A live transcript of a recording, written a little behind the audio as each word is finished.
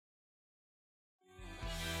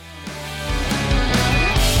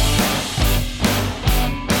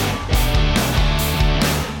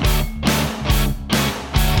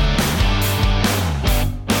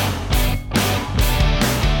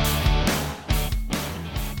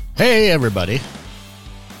Hey, everybody.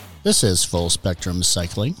 This is Full Spectrum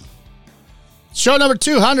Cycling. Show number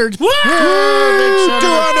 200. Woo!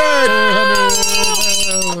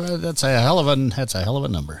 200! That's a hell of a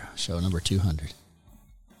number. Show number 200.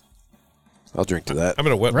 I'll drink to that. I'm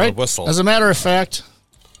going to wet my whistle. As a matter of fact,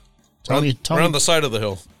 Tony We're on the side of the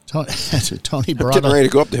hill. Tony brought Getting ready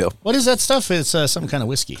to go up the hill. What is that stuff? It's some kind of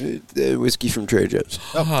whiskey. Whiskey from Trader Joe's.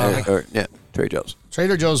 Trader Joe's.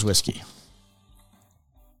 Trader Joe's whiskey.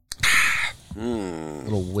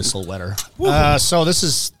 Little whistle wetter. So this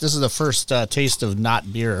is the first taste of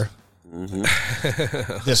not beer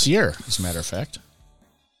this year, as a matter of fact.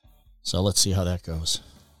 So let's see how that goes.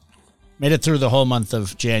 Made it through the whole month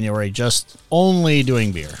of January, just only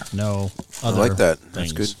doing beer. No other I like that.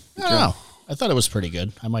 things. That's good. I thought it was pretty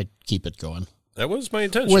good. I might keep it going. That was my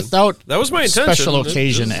intention. Without that was my intention. Special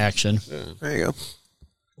occasion action. Yeah. There you go.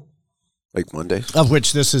 Like Monday. Of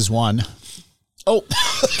which this is one. Oh,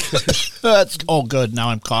 good. Now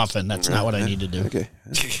I'm coughing. That's not what I need to do. Okay.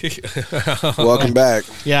 Welcome back.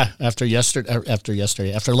 Yeah, after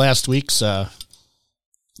last week's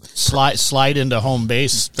slide into home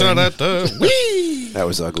base. That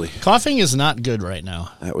was ugly. Coughing is not good right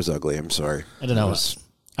now. That was ugly. I'm sorry. I don't know.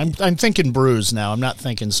 I'm thinking bruise now. I'm not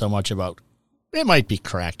thinking so much about. It might be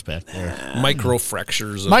cracked back there.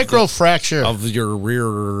 Microfractures. Microfracture of your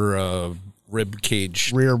rear rib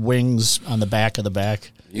cage. Rear wings on the back of the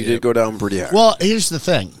back. You did go down pretty hard. Well, here's the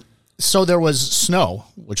thing. So there was snow,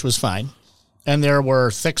 which was fine. And there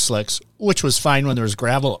were thick slicks, which was fine when there was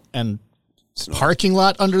gravel and parking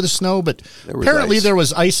lot under the snow. But apparently there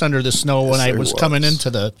was ice under the snow when I was coming into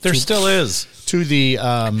the... There still is. To the,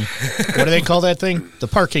 what do they call that thing? The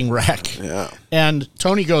parking rack. Yeah. And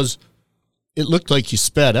Tony goes... It looked like you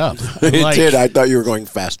sped up. It did. I thought you were going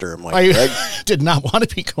faster. I'm like, I did not want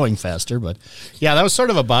to be going faster, but yeah, that was sort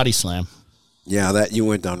of a body slam. Yeah, that you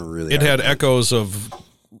went down really hard. It had echoes of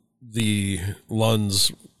the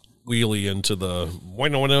Lund's wheelie into the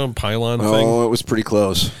pylon thing. Oh, it was pretty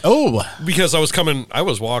close. Oh. Because I was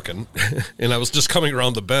walking, and I was just coming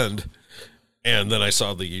around the bend, and then I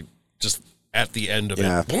saw just at the end of it.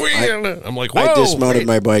 I'm like, whoa. I dismounted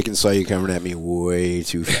my bike and saw you coming at me way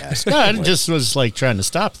too fast. Yeah, I just was like trying to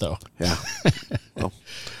stop, though. Yeah. Well,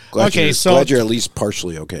 glad you're at least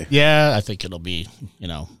partially okay. Yeah, I think it'll be,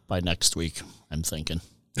 by next week, I'm thinking.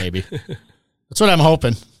 Maybe. That's what I'm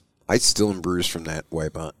hoping. I still am bruised from that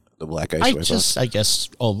wipeout, the black ice wipeout. I guess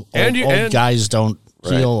old guys don't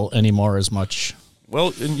heal anymore as much.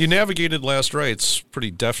 Well, and you navigated last rites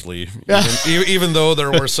pretty deftly, even though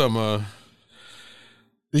there were some...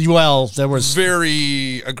 Well, there was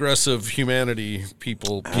very aggressive humanity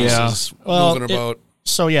pieces moving about.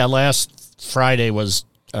 Last Friday was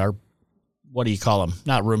our, what do you call him?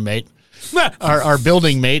 Not roommate. our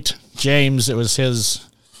building mate, James. It was his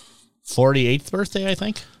 48th birthday, I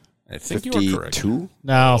think. I think 52? you are correct.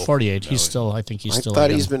 No, 48. I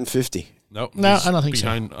thought he's been 50. No, I don't think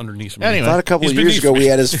underneath me. Anyway, I thought a couple of years ago we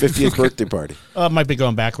had his 50th birthday party. It might be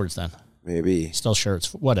going backwards then. Maybe. Still sure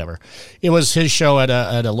it's whatever. It was his show at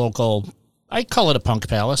a local, I call it a punk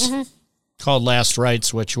palace, called Last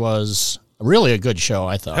Rites, which was really a good show,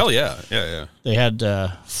 I thought. Hell yeah. Yeah. They had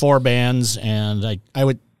 4 bands, and I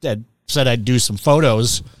said I'd do some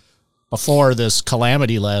photos before this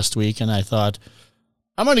calamity last week, and I thought,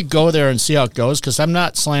 I'm going to go there and see how it goes, because I'm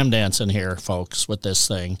not slam dancing here, folks, with this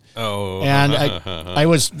thing. Oh. And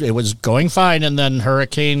it was going fine, and then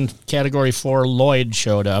Hurricane Category 4 Lloyd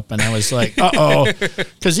showed up, and I was like, uh-oh.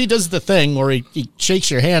 Because he does the thing where he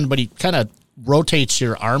shakes your hand, but he kind of rotates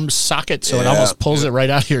your arm socket, so it almost pulls it right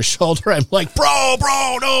out of your shoulder. I'm like, bro,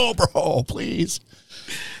 no, please.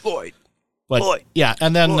 Lloyd. But, yeah,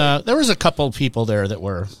 and then there was a couple people there that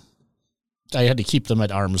were... I had to keep them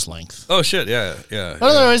at arm's length. Oh, shit, yeah. But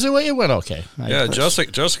otherwise, it went okay.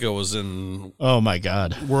 Jessica was in... Oh, my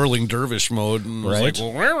God. Whirling dervish mode. And was like,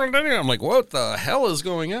 well, I'm like, what the hell is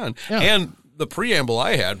going on? Yeah. And the preamble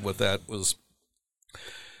I had with that was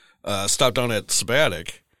stopped down at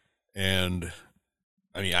Sabbatic, and,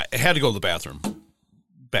 I had to go to the bathroom.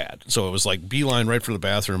 Bad. So it was like beeline right for the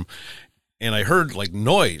bathroom, and I heard,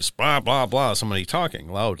 noise, blah, blah, blah, somebody talking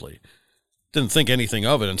loudly. Didn't think anything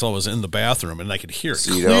of it until I was in the bathroom, and I could hear it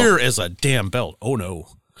clear as a damn belt. Oh, no.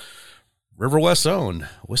 River West Zone.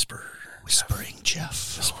 Whispering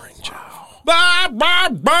Jeff. Wow. Bah, bah,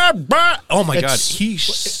 bah, bah. Oh, my God. He's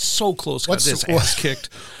so close. Got his ass kicked.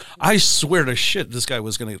 I swear to shit, this guy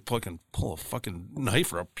was going to fucking pull a fucking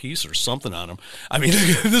knife or a piece or something on him.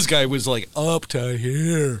 This guy was up to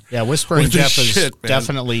here. Yeah, Whispering Jeff is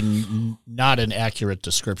definitely not an accurate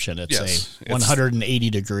description. It's a 180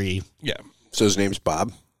 degree. Yeah. So his name's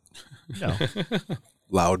Bob? No.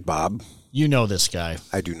 Loud Bob. You know this guy.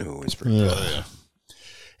 I do know who Whisper. Yeah.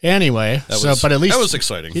 Anyway, but at least that was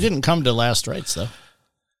exciting. He didn't come to Last Rites, though.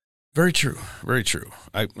 Very true. Very true.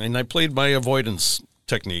 I played my avoidance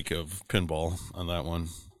technique of pinball on that one,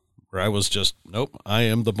 where I was just, nope, I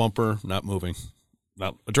am the bumper, not moving,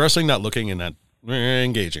 not addressing, not looking, and not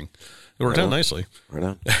engaging. It worked out nicely. Right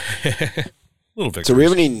on. Little victory. So, we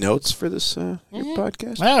have any notes for this your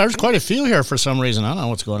podcast? Yeah, there's quite a few here for some reason. I don't know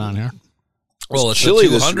what's going on here. Well, it's chilly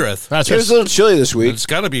the 200th. It was a little chilly this week. It's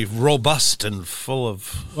got to be robust and full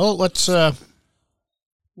of... Well, let's...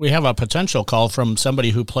 we have a potential call from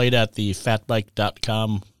somebody who played at the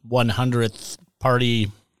fatbike.com 100th party.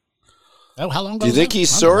 Oh, how long ago? Do you think he's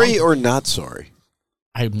sorry or not sorry?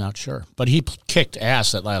 I'm not sure. But he kicked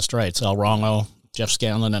ass at Last Rites. El Rongo, Jeff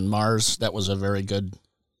Scanlon, and Mars. That was a very good...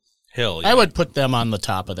 Hell yeah. I would put them on the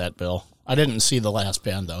top of that bill. I didn't see the last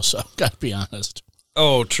band, though, so got to be honest.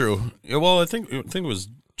 Oh, true. Yeah, well, I think it was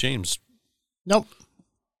James. Nope.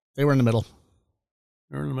 They were in the middle.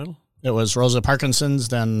 They were in the middle? It was Rosa Parkinson's,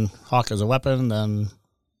 then Hawk as a Weapon, then...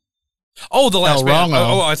 Oh, the last band.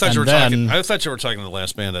 Oh, I thought you were talking. I thought you were talking the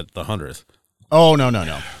last band at the 100th. Oh, no.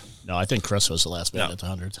 No, I think Chris was the last band at the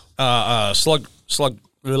 100th.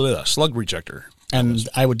 Slug Rejector. And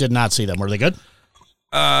I did not see them. Were they good?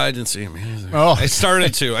 I didn't see them either. Oh. I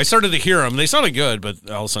started to hear them. They sounded good, but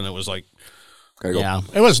all of a sudden it was like... Yeah,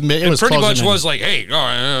 it was pretty much was like, hey,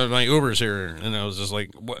 my Uber's here. And I was just like,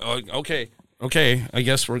 okay, I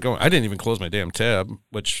guess we're going. I didn't even close my damn tab,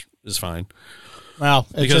 which is fine. Well,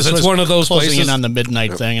 because it's one of those places in on the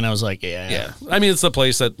midnight thing, and I was like, yeah. I mean, it's the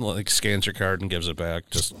place that like scans your card and gives it back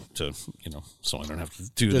just to so I don't have to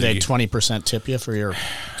do. Do they 20% tip you for your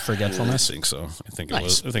forgetfulness? I think so. I think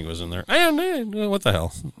it was in there. And what the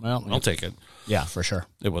hell? Well, I'll take it. Yeah, for sure.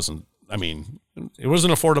 It wasn't. I mean, it was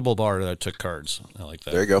an affordable bar that took cards. I like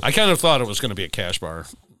that. There you go. I kind of thought it was going to be a cash bar,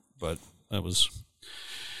 but that was.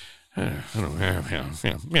 I don't know.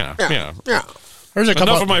 Yeah. There's a couple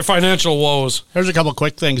Enough of my financial woes. There's a couple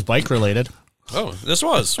quick things bike related. Oh, this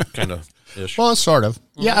was kind of ish. Well, sort of.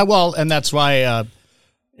 Yeah, well, and that's why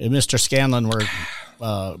Mr. Scanlon we're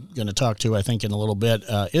going to talk to, I think, in a little bit,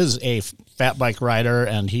 is a fat bike rider,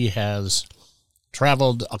 and he has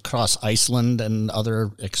traveled across Iceland and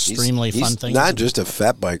other extremely fun things. He's not just a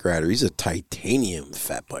fat bike rider. He's a titanium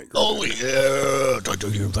fat bike rider. Oh, yeah,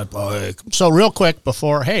 titanium fat bike. So real quick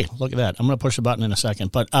before, hey, look at that. I'm going to push the button in a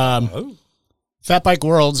second. But Fat Bike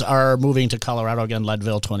Worlds are moving to Colorado again,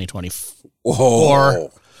 Leadville 2024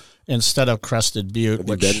 instead of Crested Butte. Have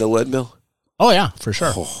you been to Leadville? Oh, yeah, for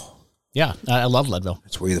sure. Yeah, I love Leadville.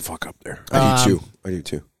 It's way the fuck up there. I do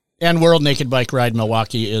too. And World Naked Bike Ride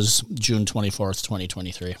Milwaukee is June 24th,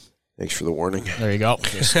 2023. Thanks for the warning. There you go.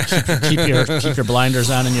 Just keep your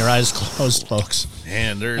blinders on and your eyes closed, folks.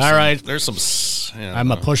 And there's some. I'm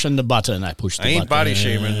pushing the button. I push the button. I ain't body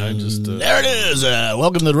shaming. I just. There it is.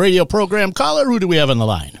 Welcome to the radio program. Caller, who do we have on the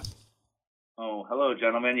line? Oh, hello,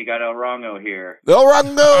 gentlemen. You got El Rongo here. El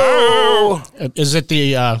Rongo! Is it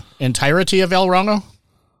the entirety of El Rongo?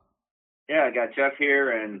 Yeah, I got Jeff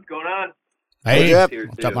here, and what's going on? Hey, Jeff.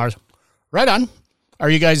 What's up, Mars? Right on. Are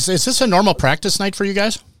you guys, is this a normal practice night for you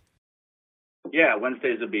guys? Yeah,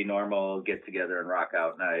 Wednesdays would be normal get together and rock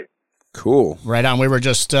out night. Cool. Right on. We were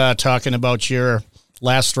just talking about your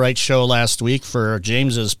Last Right show last week for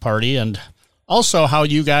James's party, and also how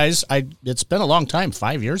you guys, it's been a long time,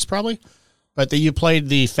 5 years probably, but that you played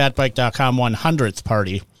the fatbike.com 100th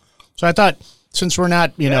party. So I thought, since we're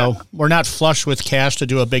not, we're not flush with cash to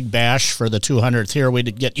do a big bash for the 200th here,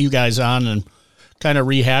 we'd get you guys on and kind of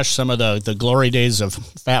rehash some of the glory days of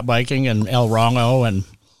fat biking and El Rongo and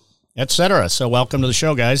et cetera. So welcome to the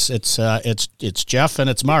show, guys. It's Jeff and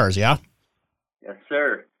it's Mars, yeah? Yes,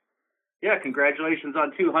 sir. Yeah, congratulations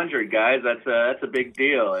on 200, guys. That's a big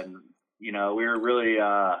deal. And, we were really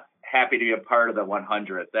happy to be a part of the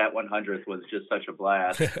 100th. That 100th was just such a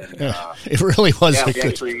blast. And, it really was.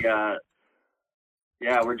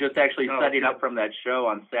 Yeah, we're just actually setting up from that show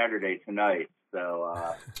on Saturday tonight. So,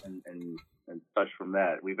 and such from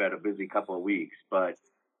that. We've had a busy couple of weeks, but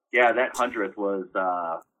yeah, that 100th was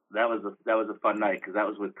that was a fun night because that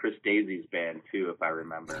was with Chris Daisy's band too, if I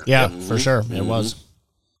remember. Yeah, for sure, it was.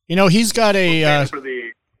 He's got a for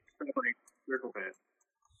the circle band.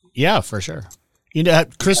 Yeah, for sure.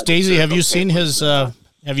 Chris Daisy. Have you seen his?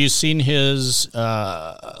 Have you seen his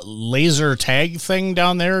laser tag thing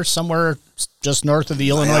down there somewhere just north of the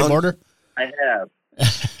Illinois border? I have.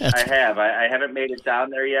 I haven't made it down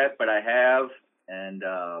there yet, but I have. And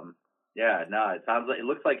it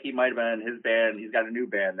looks like he might have been his band. He's got a new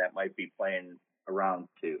band that might be playing around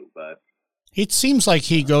too. But it seems like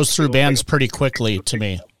he goes through bands pretty quickly to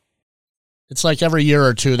me. It's like every year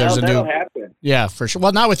or two there's a new. Happen. Yeah, for sure.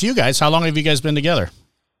 Well, not with you guys. How long have you guys been together?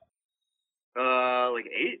 Like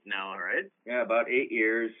 8 now, right? Yeah, about 8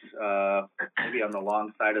 years. Maybe on the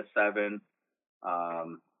long side of 7.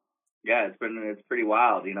 Yeah, it's pretty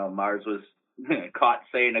wild. You know, Mars was caught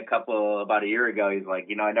saying about a year ago, he's like,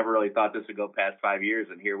 you know, I never really thought this would go past 5 years,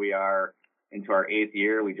 and here we are into our 8th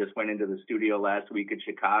year. We just went into the studio last week in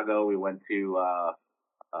Chicago. We went to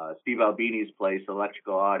Steve Albini's place,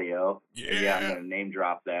 Electrical Audio. Yeah, I'm going to name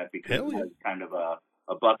drop that because it was kind of a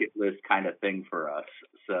bucket list kind of thing for us.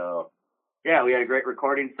 So, yeah, we had a great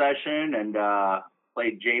recording session and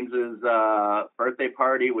played James's birthday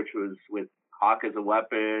party, which was with Hawk as a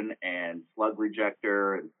Weapon and Slug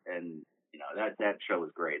Rejector, and you know, that show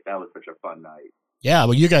was great. That was such a fun night. Yeah,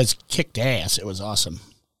 well, you guys kicked ass. It was awesome.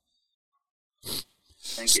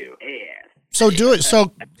 Thank you. So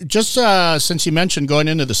just since you mentioned going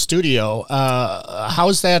into the studio,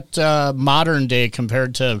 how's that modern day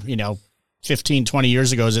compared to, you know, 15, 20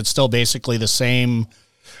 years ago? Is it still basically the same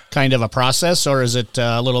kind of a process, or is it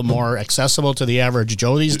a little more accessible to the average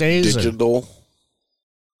Joe these days? Digital?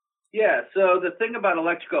 Yeah, so the thing about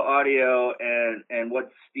Electrical Audio and what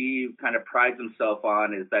Steve kind of prides himself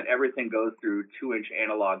on is that everything goes through 2-inch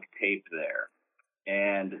analog tape there.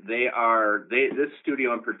 And this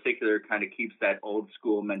studio in particular kind of keeps that old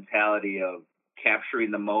school mentality of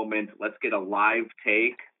capturing the moment. Let's get a live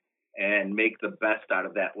take and make the best out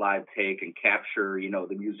of that live take and capture, you know,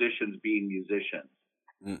 the musicians being musicians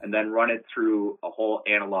and then run it through a whole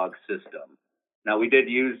analog system. Now, we did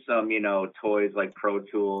use some, you know, toys like Pro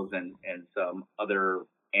Tools and some other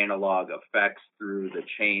analog effects through the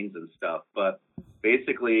chains and stuff. But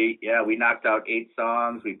basically, yeah, we knocked out 8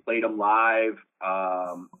 songs. We played them live,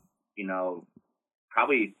 you know,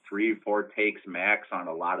 probably 3-4 takes max on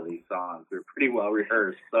a lot of these songs. We were pretty well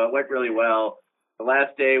rehearsed, so it went really well. The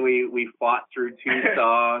last day, we fought through 2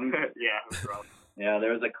 songs. Yeah,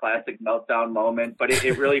 there was a classic meltdown moment, but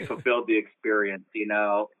it really fulfilled the experience, you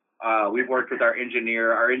know. We've worked with our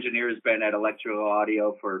engineer. Our engineer has been at Electrical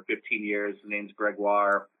Audio for 15 years. His name's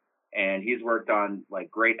Gregoire, and he's worked on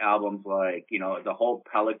like great albums like, you know, the whole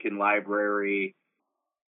Pelican library.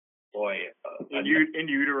 In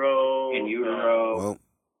Utero.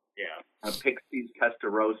 Yeah. Pixies,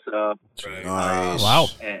 Testarossa. Right. Nice. Wow.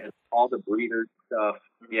 And all the Breeders stuff.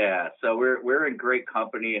 Yeah. So we're in great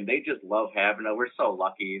company, and they just love having us. We're so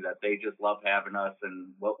lucky that they just love having us,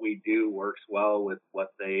 and what we do works well with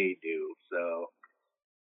what they do. So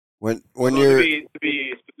when you're to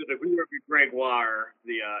be specific, we work with Gregoire,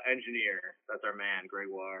 the engineer. That's our man,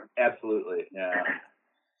 Gregoire. Absolutely. Yeah.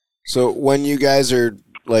 So when you guys are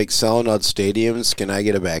like selling out stadiums, can I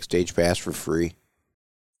get a backstage pass for free?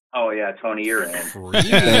 Oh yeah, Tony, you're in.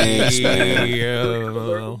 Thanks, man.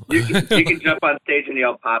 You can jump on stage and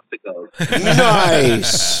yell popsicles.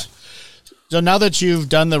 Nice. So now that you've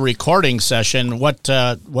done the recording session, what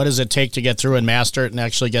does it take to get through and master it and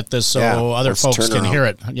actually get this so other folks can hear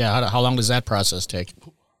it? Yeah, how long does that process take?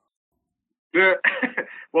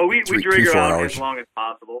 Well, we drag it out as long as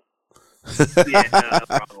possible. Yeah,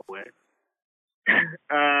 probably.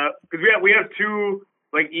 Because we have 2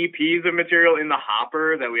 like EPs of material in the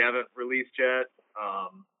hopper that we haven't released yet.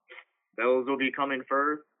 Those will be coming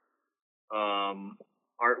first.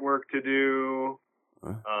 Artwork to do.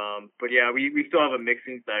 But yeah, we still have a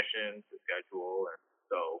mixing session to schedule, and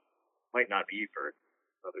so might not be for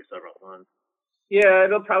another several months. Yeah,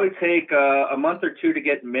 it'll probably take a month or 2 to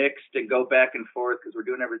get mixed and go back and forth because we're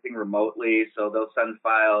doing everything remotely. So they'll send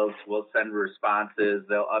files, we'll send responses,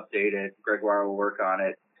 they'll update it, Gregoire will work on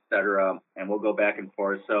it, etc., and we'll go back and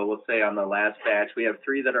forth. So we'll say on the last batch, we have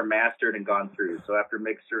 3 that are mastered and gone through. So after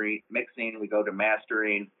mixing, we go to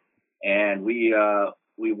mastering, and we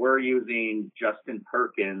were using Justin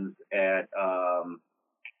Perkins at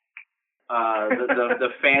the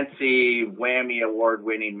fancy Whammy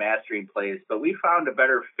award-winning mastering place, but we found a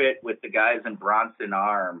better fit with the guys in Bronson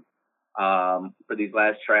Arm for these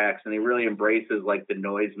last tracks, and he really embraces like the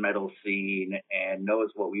noise metal scene and knows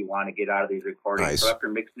what we want to get out of these recordings. Nice. So after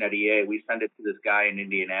mixing at EA, we send it to this guy in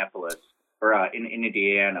Indianapolis or in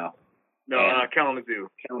Indiana. Kalamazoo.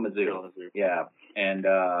 Yeah, and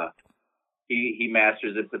he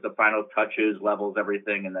masters it, puts the final touches, levels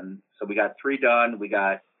everything, and then so we got 3 done. We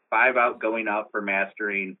got 5 going out for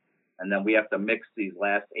mastering, and then we have to mix these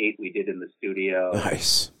last 8 we did in the studio.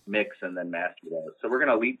 Nice. Mix and then master those. So we're going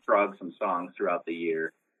to leapfrog some songs throughout the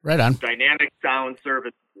year. Right on. Dynamic Sound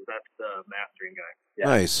Services, that's the mastering guy. Yeah.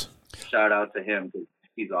 Nice. Shout out to him because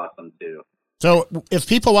he's awesome too. So if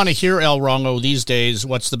people want to hear El Rongo these days,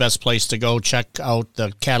 what's the best place to go check out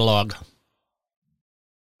the catalog?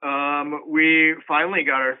 We finally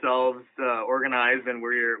got ourselves organized, and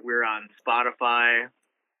we're on Spotify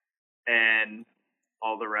and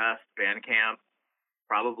all the rest, Bandcamp,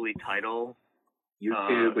 probably Tidal.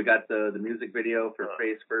 YouTube. We got the music video for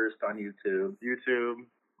Face First on YouTube.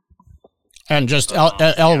 And just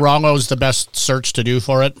El Rongo's the best search to do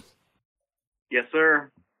for it? Yes,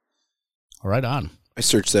 sir. Right on. I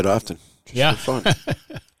search that often. Just for fun.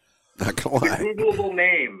 Not gonna lie. Googleable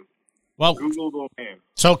name. Well, Googleable name.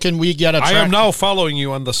 So can we get a track? I am now following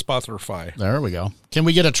you on the Spotify. There we go. Can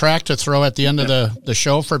we get a track to throw at the end of the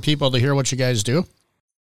show for people to hear what you guys do?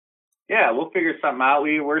 Yeah, we'll figure something out.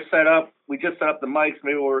 We're set up. We just set up the mics.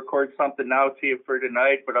 Maybe we'll record something now to you for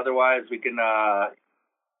tonight. But otherwise, we can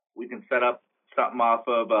set up something off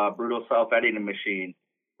of Brutal Self Editing Machine.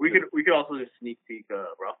 We could also just sneak peek a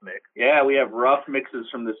rough mix. Yeah, we have rough mixes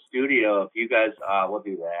from the studio. If you guys, we'll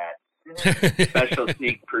do that. Special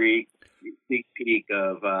sneak peek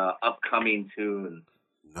of upcoming tunes.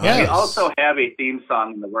 Yes. We also have a theme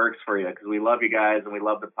song in the works for you because we love you guys and we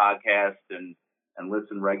love the podcast and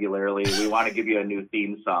listen regularly. We want to give you a new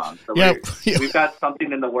theme song. So we've got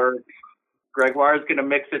something in the works. Gregoire's going to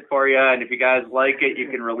mix it for you, and if you guys like it, you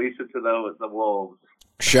can release it to the wolves.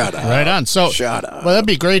 Shut up. Right on. So, shut up. Well, that'd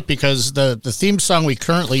be great because the theme song we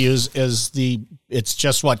currently use it's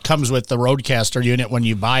just what comes with the Rodecaster unit when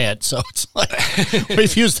you buy it. So it's like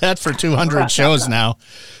we've used that for 200 shows now.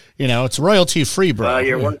 You know, it's royalty free, bro.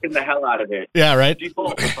 You're working the hell out of it. Yeah, right.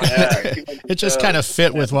 It just kind of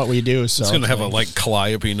fit with what we do. So it's going to have a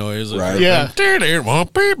calliope noise, right? Yeah.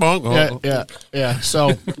 Yeah.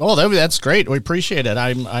 So, that's great. We appreciate it.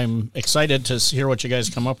 I'm excited to hear what you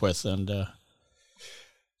guys come up with, and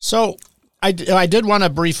so I did want to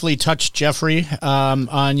briefly touch Jeffrey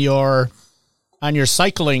on your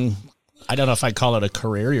cycling. I don't know if I call it a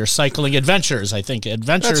career. Your cycling adventures. I think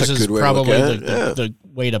adventures is probably the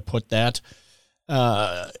way to put that.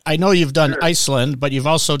 I know you've done Iceland, but you've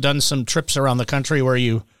also done some trips around the country where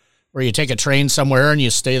you take a train somewhere and you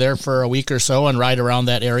stay there for a week or so and ride around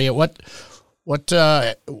that area. What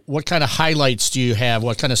kind of highlights do you have?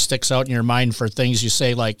 What kind of sticks out in your mind for things you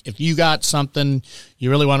say, like if you got something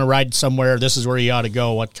you really want to ride somewhere, this is where you ought to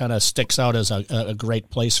go? What kind of sticks out as a great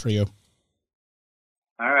place for you?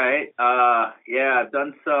 All right. I've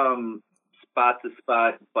done some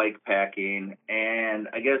spot-to-spot bike packing, and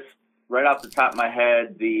I guess right off the top of my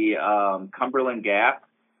head, the Cumberland Gap,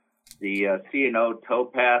 the C&O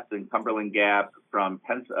towpath in Cumberland Gap from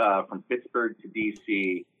Pittsburgh to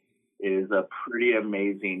D.C. is a pretty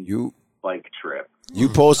amazing bike trip. You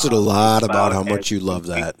posted a lot about how much you love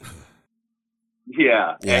that.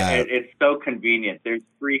 Yeah. And it's so convenient. There's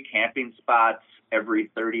free camping spots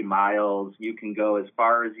every 30 miles. You can go as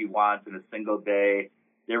far as you want in a single day.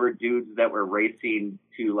 There were dudes that were racing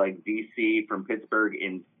to like DC from Pittsburgh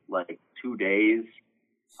in like 2 days.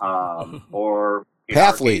 Or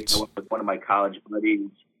athletes. One of my college buddies.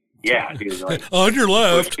 Yeah, dude, like on your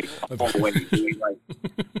left.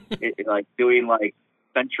 Doing like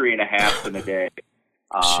century and a half in a day.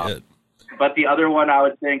 Shit. But the other one I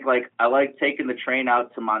would think, like, I like taking the train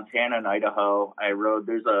out to Montana and Idaho. I rode,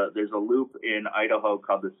 there's a loop in Idaho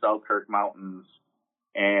called the Selkirk Mountains.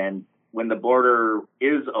 And when the border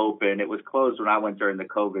is open, it was closed when I went during the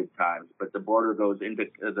COVID times, but the border goes into,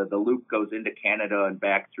 the loop goes into Canada and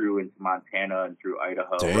back through into Montana and through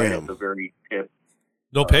Idaho. Damn. Right at the very tip.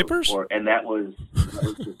 No papers? And that was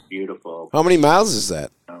just beautiful. How many miles is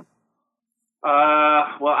that?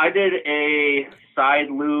 Well, I did a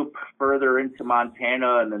side loop further into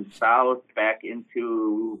Montana and then south back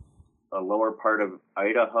into the lower part of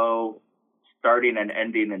Idaho, starting and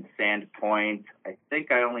ending in Sand Point. I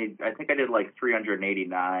think I did like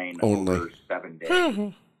 389 over 7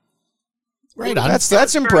 days. Right on.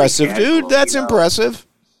 That's impressive, dude. That's impressive.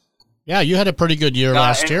 Yeah, you had a pretty good year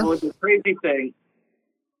last year. It was a crazy thing.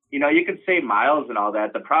 You know, you could say miles and all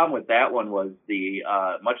that. The problem with that one was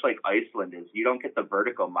much like Iceland is, you don't get the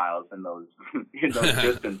vertical miles in those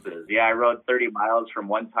distances. Yeah, I rode 30 miles from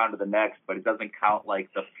one town to the next, but it doesn't count like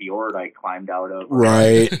the fjord I climbed out of.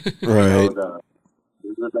 Right, right.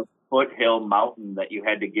 The foothill mountain that you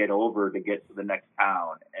had to get over to get to the next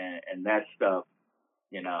town, and that stuff,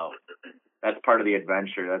 you know, that's part of the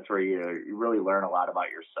adventure. That's where you really learn a lot about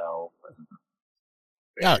yourself.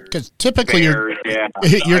 Yeah, because typically the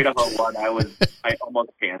Idaho one, I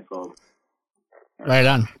almost canceled. Right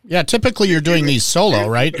on. Yeah, typically you're doing these solo,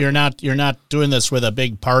 right? You're not doing this with a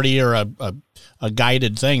big party or a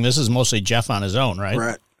guided thing. This is mostly Jeff on his own, right?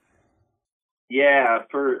 Right. Yeah,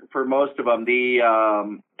 for most of them, the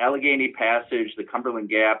Allegheny Passage, the Cumberland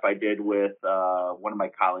Gap, I did with one of my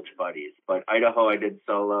college buddies. But Idaho, I did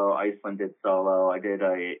solo. Iceland did solo. I did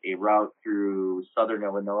a route through southern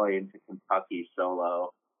Illinois into Kentucky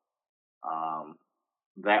solo.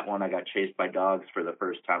 That one I got chased by dogs for the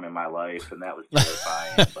first time in my life, and that was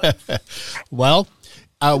terrifying. But well,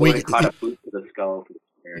 we caught a boot to the skull.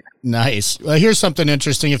 Nice. Well, here's something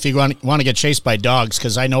interesting if you want to get chased by dogs,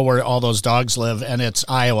 because I know where all those dogs live, and it's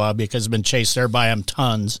Iowa, because I've been chased there by them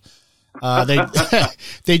tons.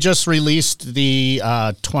 They just released the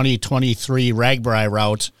 2023 Ragbri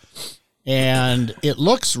route, and it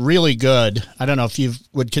looks really good. I don't know if you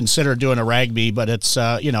would consider doing a Ragby, but it's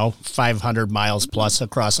 500 miles plus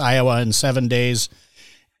across Iowa in 7 days,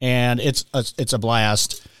 and it's a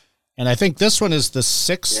blast. And I think this one is the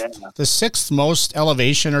sixth most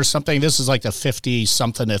elevation or something. This is like the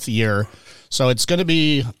 50-somethingth year. So it's going to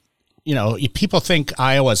be, people think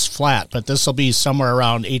Iowa's flat, but this will be somewhere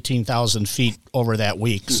around 18,000 feet over that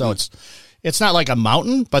week. Mm-hmm. So it's not like a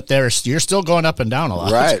mountain, but you're still going up and down a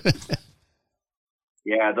lot. Right.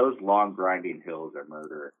 Yeah, those long grinding hills are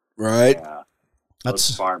murder. Right. Yeah.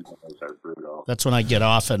 Those farm hills are brutal. That's when I get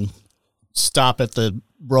off and stop at the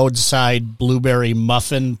roadside blueberry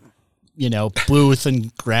muffin booth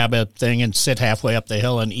and grab a thing and sit halfway up the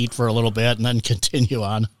hill and eat for a little bit and then continue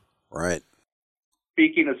on. Right.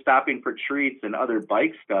 Speaking of stopping for treats and other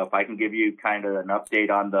bike stuff, I can give you kind of an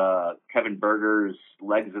update on the Kevin Berger's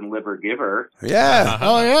Legs and Liver Giver. Yeah.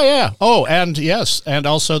 Oh, yeah. Oh, and yes. And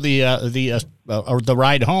also the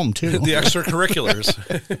ride home too. The extracurriculars.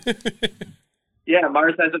 Yeah.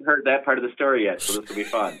 Mars hasn't heard that part of the story yet, so this will be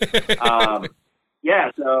fun.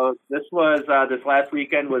 Yeah, so this last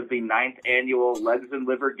weekend was the 9th annual Legs and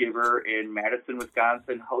Liver Giver in Madison,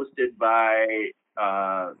 Wisconsin, hosted by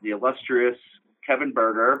the illustrious Kevin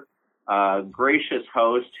Berger, gracious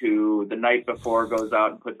host who the night before goes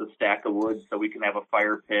out and puts a stack of wood so we can have a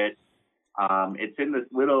fire pit. It's in this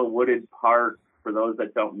little wooded park. For those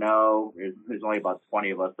that don't know, there's only about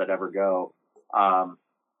 20 of us that ever go.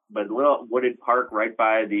 But a little wooded park right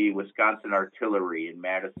by the Wisconsin Artillery in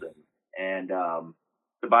Madison. And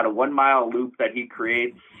it's about a 1 mile loop that he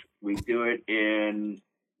creates. We do it in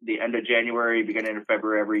the end of January, beginning of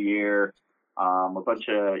February every year. A bunch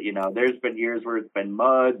of, there's been years where it's been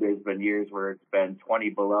mud. There's been years where it's been 20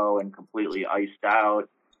 below and completely iced out.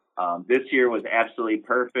 This year was absolutely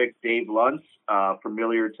perfect. Dave Luntz,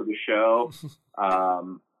 familiar to the show,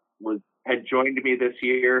 had joined me this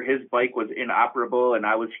year. His bike was inoperable, and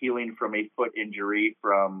I was healing from a foot injury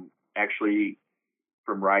from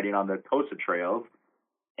riding on the Tosa trails.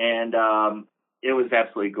 And it was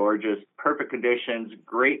absolutely gorgeous. Perfect conditions,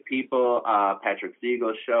 great people. Patrick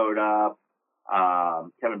Siegel showed up.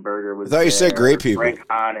 Kevin Berger was there. I thought you said great people. Greg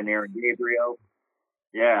Hahn and Aaron Gabriel.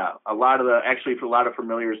 Yeah, a lot of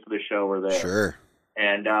familiars to the show were there. Sure.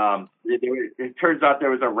 And it turns out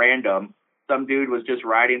there was a random. Some dude was just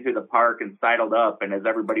riding through the park and sidled up, and as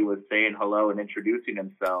everybody was saying hello and introducing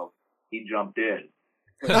himself, he jumped in.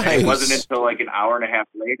 Nice. It wasn't until like an hour and a half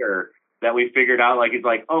later that we figured out, he's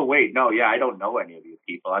like, oh, wait, no, yeah, I don't know any of you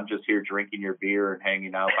people. I'm just here drinking your beer and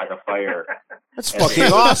hanging out by the fire. That's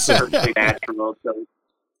fucking awesome. Perfectly natural. So,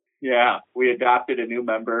 yeah, we adopted a new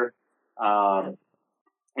member.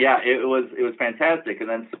 Yeah, it was fantastic. And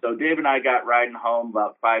then, so Dave and I got riding home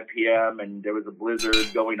about 5 p.m. and there was a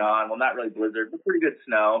blizzard going on. Well, not really blizzard, but pretty good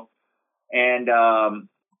snow. And,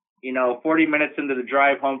 40 minutes into the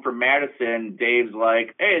drive home from Madison, Dave's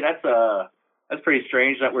like, hey, that's pretty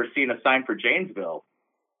strange that we're seeing a sign for Janesville.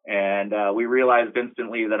 And we realized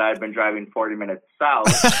instantly that I'd been driving 40 minutes south.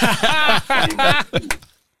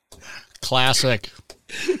 Classic.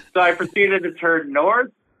 So I proceeded to turn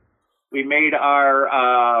north. We made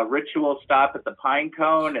our ritual stop at the Pine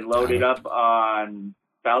Cone and loaded up on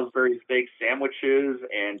Salisbury steak sandwiches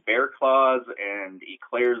and bear claws and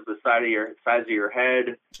eclairs the size of your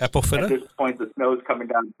head. Epofita? At this point, the snow's coming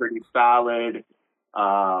down pretty solid.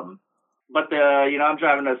 But I'm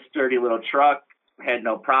driving a sturdy little truck, had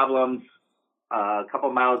no problems. A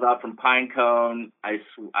couple miles out from Pine Cone, I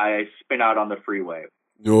spin out on the freeway.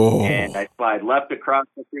 Oh. And I slide left across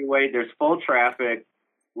the freeway. There's full traffic.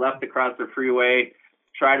 Left across the freeway,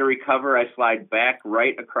 try to recover. I slide back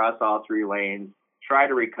right across all 3 lanes, try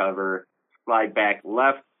to recover, slide back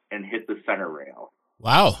left, and hit the center rail.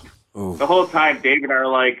 Wow. Ooh. The whole time, Dave and I are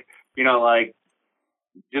like,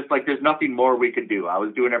 there's nothing more we could do. I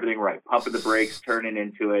was doing everything right, pumping the brakes, turning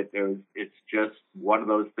into it. It's just one of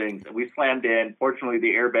those things. And we slammed in. Fortunately,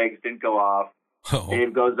 the airbags didn't go off. Oh.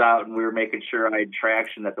 Dave goes out, and we were making sure I had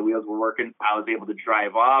traction, that the wheels were working. I was able to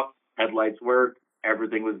drive off. Headlights worked.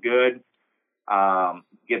 Everything was good.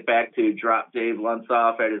 Get back to drop Dave Luntz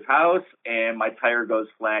off at his house, and my tire goes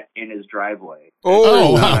flat in his driveway.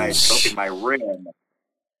 Oh, And I broke my rim.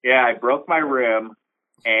 Yeah, I broke my rim,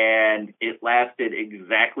 and it lasted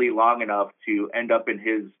exactly long enough to end up in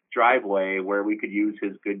his driveway where we could use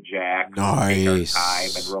his good jack, take our time,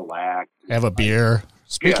 and relax. Have a beer.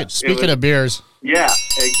 Speaking of beers, yeah,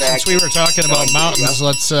 exactly. Since we were talking about mountains,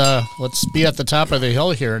 let's be at the top of the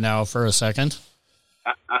hill here now for a second.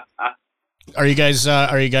 Are you guys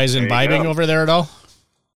imbibing over there at all?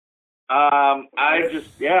 I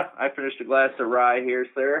finished a glass of rye here,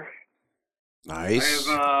 sir. Nice.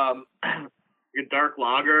 I have a dark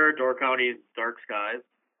lager, Door County's Dark Skies.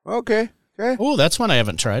 Okay. Oh, that's one I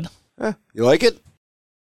haven't tried. You like it?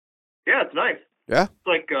 Yeah, it's nice. Yeah. It's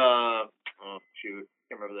like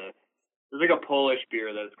can't remember that. There's like a Polish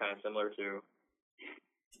beer that's kind of similar to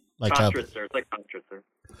Like Kostritzer. It's like Kostritzer.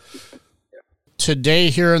 Today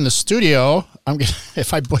here in the studio,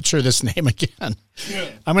 if I butcher this name again,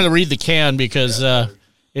 I'm going to read the can because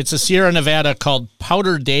it's a Sierra Nevada called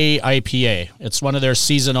Powder Day IPA. It's one of their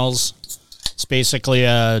seasonals. It's basically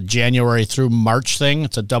a January through March thing.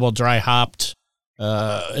 It's a double dry hopped.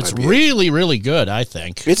 It's really, really good, I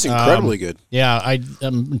think. It's incredibly good. Yeah,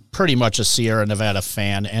 I'm pretty much a Sierra Nevada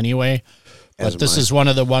fan anyway. But this is one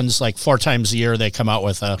of the ones, like 4 times a year they come out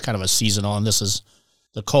with a kind of a seasonal, and this is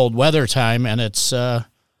the cold weather time, and it's I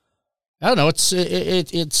don't know,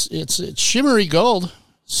 it's shimmery gold,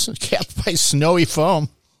 capped by snowy foam.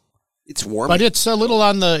 It's warm, but it's a little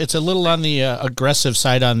on the aggressive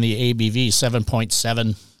side on the ABV,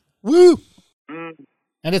 7.7. Woo!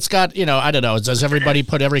 And it's got, I don't know, does everybody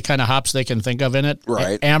put every kind of hops they can think of in it?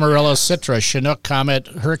 Right. Amarillo, Citra, Chinook, Comet,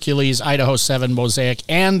 Hercules, Idaho 7, Mosaic,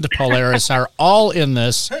 and Polaris are all in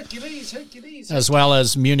this. Hercules. As well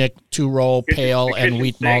as Munich, two-roll, pale, and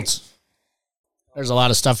wheat malts. There's a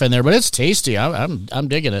lot of stuff in there, but it's tasty. I'm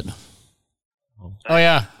digging it. Oh,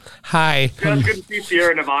 yeah. Hi. Yeah, it's good to see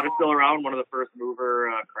Sierra Nevada still around, one of the first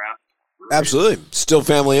mover craft. Absolutely. Still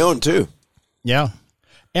family-owned, too. Yeah.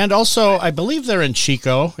 And also, I believe they're in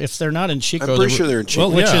Chico. If they're not in Chico, I'm pretty sure they're in Chico.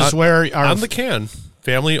 Which is where our on the can,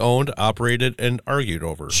 family owned, operated, and argued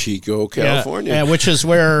over. Chico, California. Yeah, which is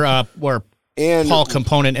where and Paul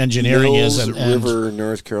Component Engineering Mills is. River,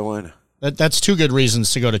 North Carolina. That's 2 good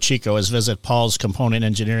reasons to go to Chico: is visit Paul's Component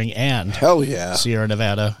Engineering and hell yeah, Sierra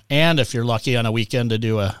Nevada. And if you're lucky on a weekend to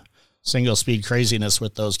do a single speed craziness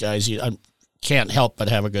with those guys, you can't help but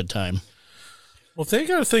have a good time. Well, if they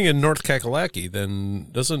got a thing in North Kakalaki,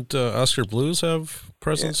 then doesn't Oscar Blues have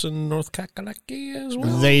presence in North Kakalaki as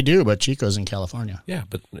well? They do, but Chico's in California. Yeah,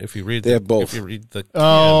 but if you read, have both. If you read the,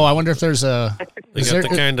 I wonder if there's a. They got the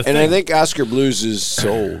kind of and thing. I think Oscar Blues is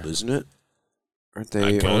sold, isn't it? Aren't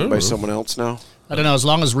they owned by someone else now? I don't know. As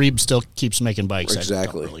long as Reeb still keeps making bikes,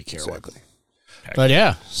 exactly. I don't really care. But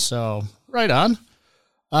yeah, so right on.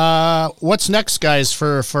 What's next, guys,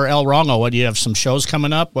 for El Rongo? What do you have? Some shows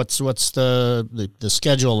coming up? What's the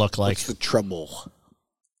schedule look like? What's the trouble?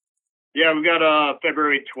 Yeah, we've got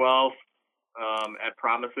February 12th at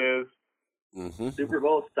Promises. Mm-hmm. Super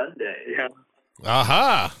Bowl Sunday. Yeah.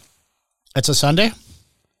 Aha! It's a Sunday.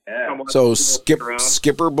 Yeah. So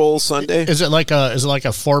Skipper Bowl Sunday. Is it like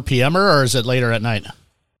a 4 p.m. or is it later at night?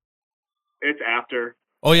 It's after.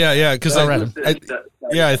 Oh yeah, because I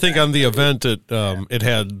think on the after. event it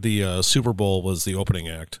had the Super Bowl was the opening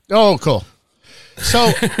act. Oh, cool.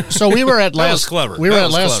 So we were at That was clever. We were That at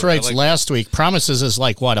was Last clever. Rights last week. Promises is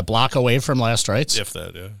like what, a block away from Last Rights? If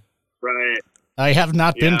that, yeah. Right. I have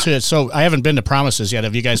not been to it, so I haven't been to Promises yet.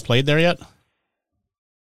 Have you guys played there yet?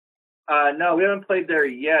 No, we haven't played there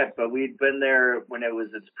yet, but we'd been there when it was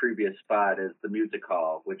its previous spot as the Music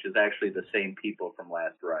Hall, which is actually the same people from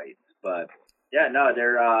Last Rights. But yeah, no,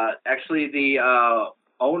 they're actually the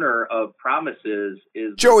owner of Promises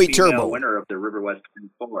is Joey the female Turbo, winner of the River West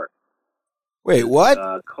 4. Wait,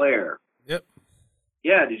 what? Claire. Yep.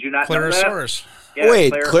 Yeah, did you not know Clarosaurus. that? Yeah,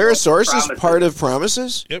 Wait, Claire Clarosaurus is part of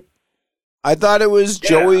Promises? Yep. I thought it was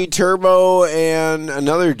Joey Turbo and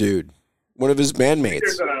another dude, one of his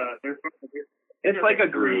bandmates. It's like a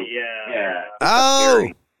group. Yeah. Oh.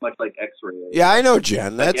 Scary, much like X-Ray. Yeah, I know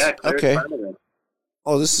Jen. That's Claire's okay. part of it.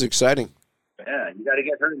 Oh, this is exciting. Yeah, you got to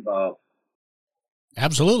get her involved.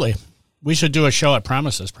 Absolutely. We should do a show at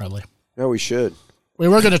Promises, probably. Yeah, we should. We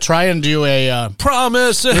were going to try and do a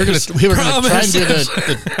Promises. We were going to try and do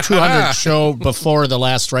the 200 show before the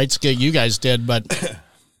Last Rights gig you guys did, but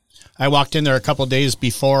I walked in there a couple of days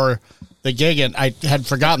before the gig, and I had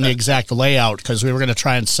forgotten the exact layout because we were going to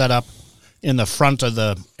try and set up in the front of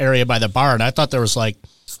the area by the bar, and I thought there was like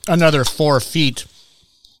another 4 feet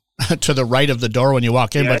to the right of the door when you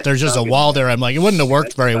walk in, but there's just a wall there. I'm like, it wouldn't have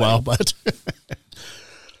worked very well, but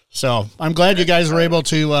So I'm glad you guys were able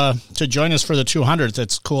to join us for the 200th.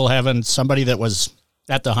 It's cool having somebody that was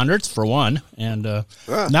at the 100th for one, and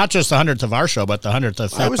not just the 100th of our show, but the 100th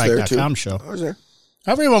of FatBike.com show. I was there.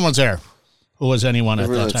 Everyone was there. Who was anyone at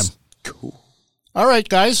that time? Cool. All right,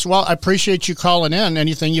 guys. Well, I appreciate you calling in.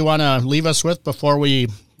 Anything you want to leave us with before we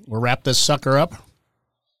wrap this sucker up?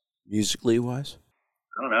 Musically wise?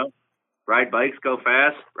 I don't know. Ride bikes, go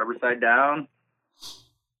fast, rubber side down.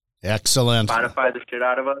 Excellent. Spotify the shit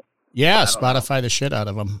out of us. Yeah, Spotify the shit out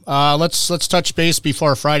of them. Let's touch base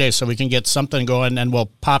before Friday so we can get something going, and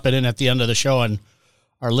we'll pop it in at the end of the show, and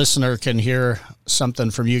our listener can hear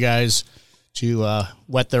something from you guys to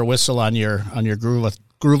wet their whistle on your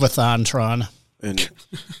Groovathon, Tron. And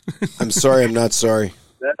I'm sorry, I'm not sorry.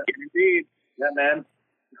 Indeed. Yeah, man.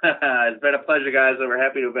 It's been a pleasure, guys. We're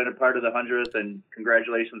happy to have been a part of the 100th, and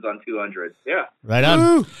congratulations on 200. Yeah. Right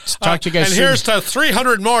on. Talk to you guys and soon. here's to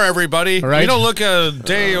 300 more, everybody. Right. We don't look a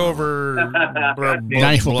day over. Will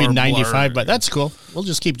be 95, but that's cool. We'll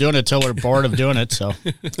just keep doing it till we're bored of doing it. So, all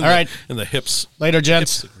right. And the hips. Later,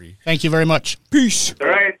 gents. Thank you very much. Peace. All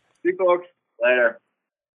right. See you folks. Later.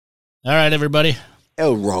 All right, everybody.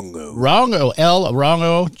 El Rongo,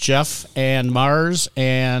 Jeff and Mars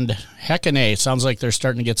and Hekane. Sounds like they're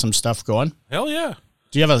starting to get some stuff going. Hell yeah.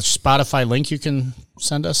 Do you have a Spotify link you can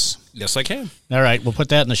send us? Yes, I can. All right, we'll put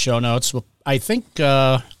that in the show notes. I think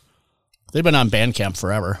they've been on Bandcamp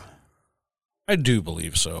forever. I do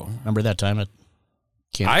believe so. Remember that time at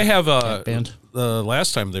Camp? I have Band? The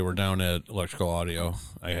last time they were down at Electrical Audio,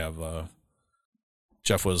 I have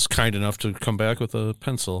Jeff was kind enough to come back with a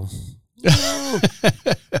pencil.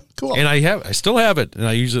 Cool. And I still have it, and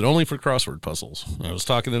I use it only for crossword puzzles. I was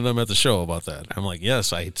talking to them at the show about that. I'm like,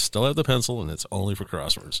 yes, I still have the pencil, and it's only for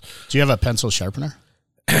crosswords. Do you have a pencil sharpener?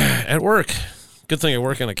 At work. Good thing I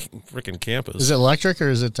work on a freaking campus. Is it electric or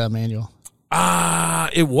is it manual?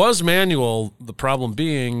 It was manual. The problem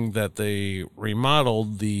being that they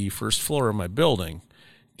remodeled the first floor of my building.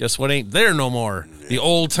 Guess what ain't there no more? The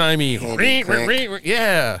old-timey,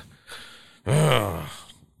 yeah.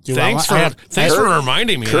 Thanks for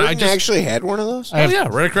reminding me. Curtin actually had one of those?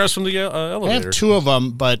 Right across from the elevator. I have two of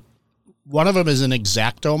them, but one of them is an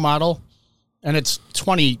X-Acto model, and it's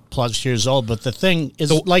 20-plus years old, but the thing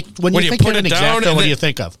is, like, when you think of an X-Acto, what do you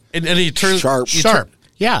think of? And he turns... Sharp.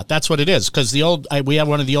 Yeah, that's what it is, because we have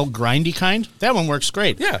one of the old grindy kind. That one works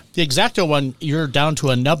great. Yeah. The X-Acto one, you're down to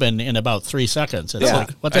a nubbin in about 3 seconds. It's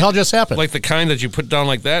like, what the hell just happened? Like the kind that you put down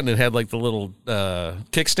like that, and it had like the little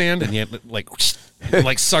kickstand, and you had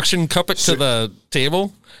like suction cup it to the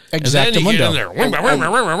table. Exactly. And then you get in there.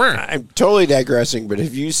 I'm totally digressing, but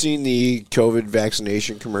have you seen the COVID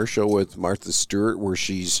vaccination commercial with Martha Stewart where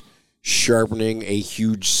she's sharpening a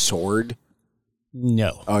huge sword?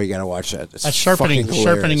 No. Oh, you got to watch that. It's sharpening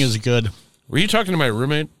is good. Were you talking to my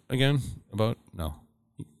roommate again about? No.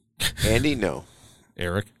 Andy, no.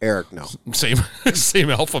 Eric, no. Same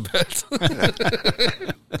alphabet.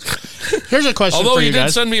 Here's a question Although for you did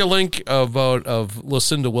guys. send me a link of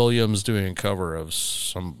Lucinda Williams doing a cover of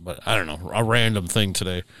I don't know, a random thing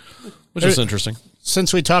today, which is interesting.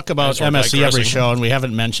 Since we talk about MSE every show and we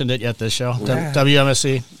haven't mentioned it yet this show,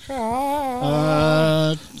 WMSE.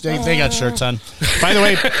 They got shirts on. By the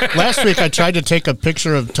way, last week I tried to take a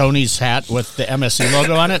picture of Tony's hat with the MSE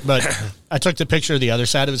logo on it, but I took the picture of the other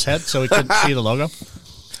side of his head so we couldn't see the logo.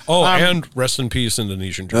 Oh, and rest in peace,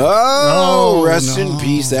 Indonesian Joe. Oh, rest in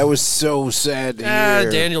peace. That was so sad to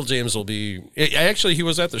hear. Daniel James will be... Actually, he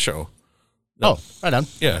was at the show. Oh, right on.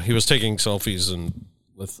 Yeah, he was taking selfies and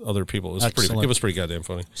with other people. It was pretty goddamn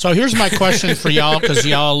funny. So here's my question for y'all, because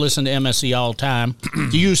y'all listen to MSE all the time.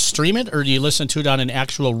 Do you stream it, or do you listen to it on an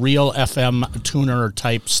actual real FM tuner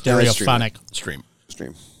type stereophonic? Stream.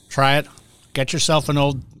 Try it. Get yourself an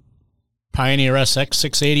old Pioneer SX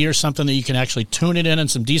 680 or something that you can actually tune it in and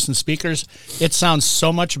some decent speakers. It sounds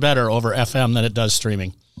so much better over FM than it does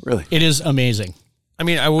streaming. Really? It is amazing. I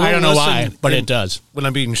mean, I don't know why, but it does. When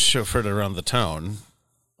I'm being chauffeured around the town.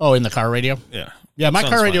 Oh, in the car radio? Yeah. Yeah, my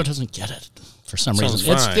car radio doesn't get it for some reason.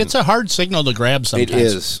 Fine. It's a hard signal to grab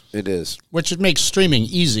sometimes. It is. Which it makes streaming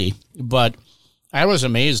easy, but I was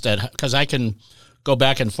amazed at, because I can go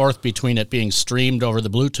back and forth between it being streamed over the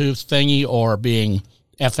Bluetooth thingy or being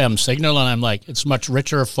FM signal, and I'm like, it's much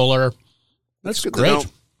richer, fuller. That's good great. to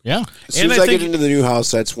know. Yeah. As soon as I get into the new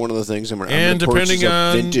house, that's one of the things I'm going to purchase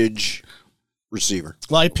a vintage receiver.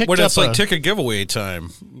 Well, I picked up it's like ticket giveaway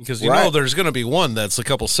time, because you know there's going to be one that's a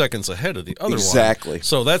couple seconds ahead of the other one. Exactly.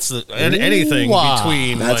 So that's anything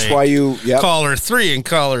between that's why you caller 3 and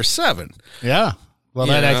caller 7. Yeah. Well,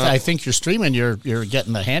 then I think you're streaming. You're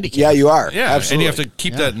getting the handicap. Yeah, you are. Yeah, absolutely. and you have to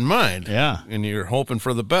keep that in mind. Yeah. And you're hoping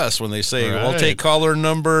for the best when they say, Right. "Well, take caller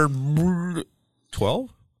number 12."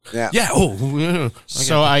 Yeah. Yeah. Oh. Yeah.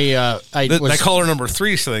 So That caller number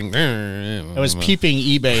 3 thing. I was peeping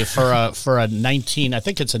eBay for a 19. I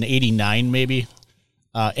think it's an 89 maybe.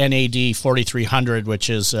 NAD 4300, which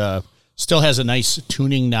is still has a nice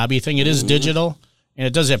tuning knobby thing. It is digital. And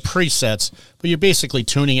it does have presets, but you're basically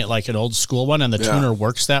tuning it like an old school one, and the tuner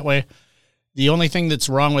works that way. The only thing that's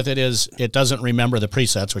wrong with it is it doesn't remember the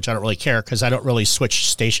presets, which I don't really care because I don't really switch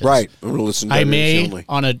stations. Right. I'm gonna listen to I may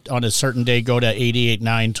on a certain day go to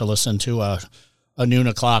 88.9 to listen to a noon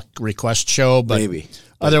o'clock request show, but maybe.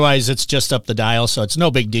 Otherwise it's just up the dial, so it's no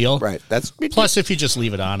big deal. Right. Plus, if you just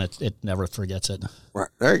leave it on, it never forgets it. Right.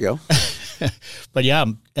 There you go. But yeah,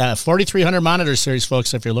 4300 monitor series,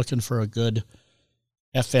 folks. If you're looking for a good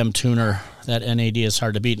FM tuner, that NAD is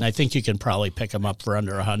hard to beat, and I think you can probably pick them up for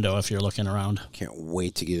under $100 if you're looking around. Can't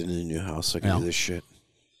wait to get in a new house. I can do this shit.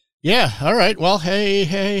 Yeah, all right. Well, hey.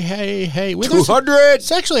 200!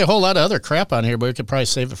 It's actually a whole lot of other crap on here, but we could probably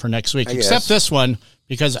save it for next week, except this one,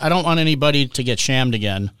 because I don't want anybody to get shammed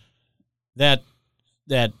again. That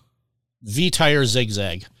V-Tire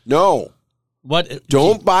Zigzag. No. What?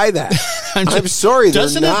 Don't buy that. I'm sorry,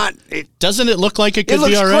 they're not. Doesn't it look like it could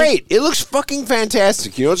be all right? It looks great. It looks fucking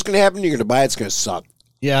fantastic. You know what's going to happen? You're going to buy it. It's going to suck.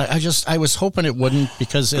 Yeah, I was hoping it wouldn't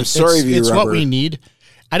because it's rubber. What we need.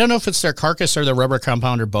 I don't know if it's their carcass or the rubber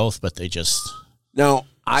compound or both, but they just slow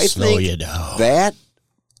you down. That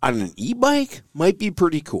on an e-bike might be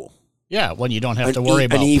pretty cool. Yeah, when you don't have to worry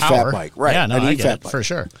about an power. E-Fat bike, right? Yeah, no, I get it bike. for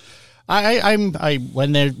sure.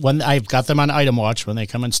 When I've got them on Item Watch when they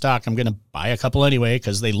come in stock, I'm going to buy a couple anyway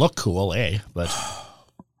because they look cool, but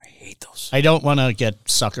I hate those. I don't want to get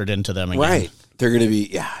suckered into them again. Right? They're going to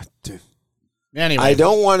be Dude. Anyway, I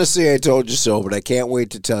don't want to say I told you so, but I can't wait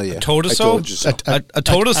to tell you. A Totoso? I told you so. A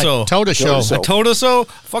Totoso. A Totoso. A Totoso?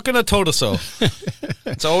 Fucking a Totoso.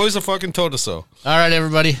 It's always a fucking Totoso. All right,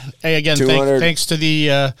 everybody. Hey, again, thanks to the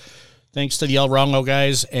El Rongo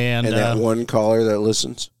guys and that one caller that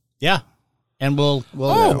listens. Yeah. And we'll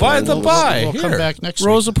by the by. We'll come back next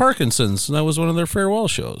Rosa week. Parkinson's. That was one of their farewell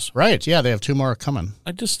shows. Right. Yeah, they have 2 more coming.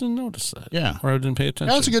 I just didn't notice that. Yeah. Or I didn't pay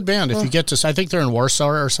attention. That's a good band. If you get to, I think they're in Warsaw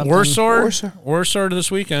or something. Warsaw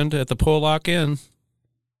this weekend at the Pollock Inn.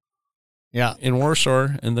 Yeah. In Warsaw.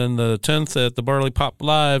 And then the 10th at the Barley Pop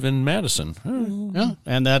Live in Madison. Yeah.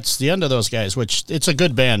 And that's the end of those guys, which it's a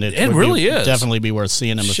good band. It really is. Definitely be worth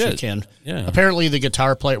seeing them if you can. Yeah. Apparently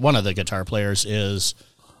one of the guitar players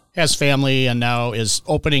has family and now is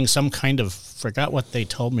opening some kind of, forgot what they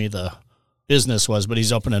told me the business was, but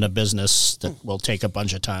he's opening a business that will take a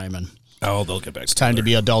bunch of time. And they'll get back. It's time to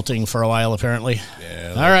be adulting for a while, apparently.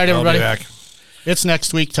 Yeah. All right, everybody. I'll be back. It's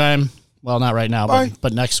next week time. Well, not right now,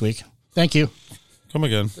 but next week. Thank you. Come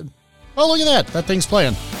again. Oh, look at that. That thing's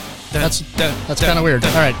playing. That's kind of weird.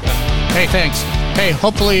 All right. Hey, thanks. Hey,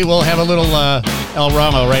 hopefully we'll have a little El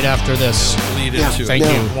Ramo right after this. Lead into Thank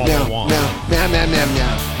you.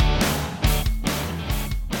 No.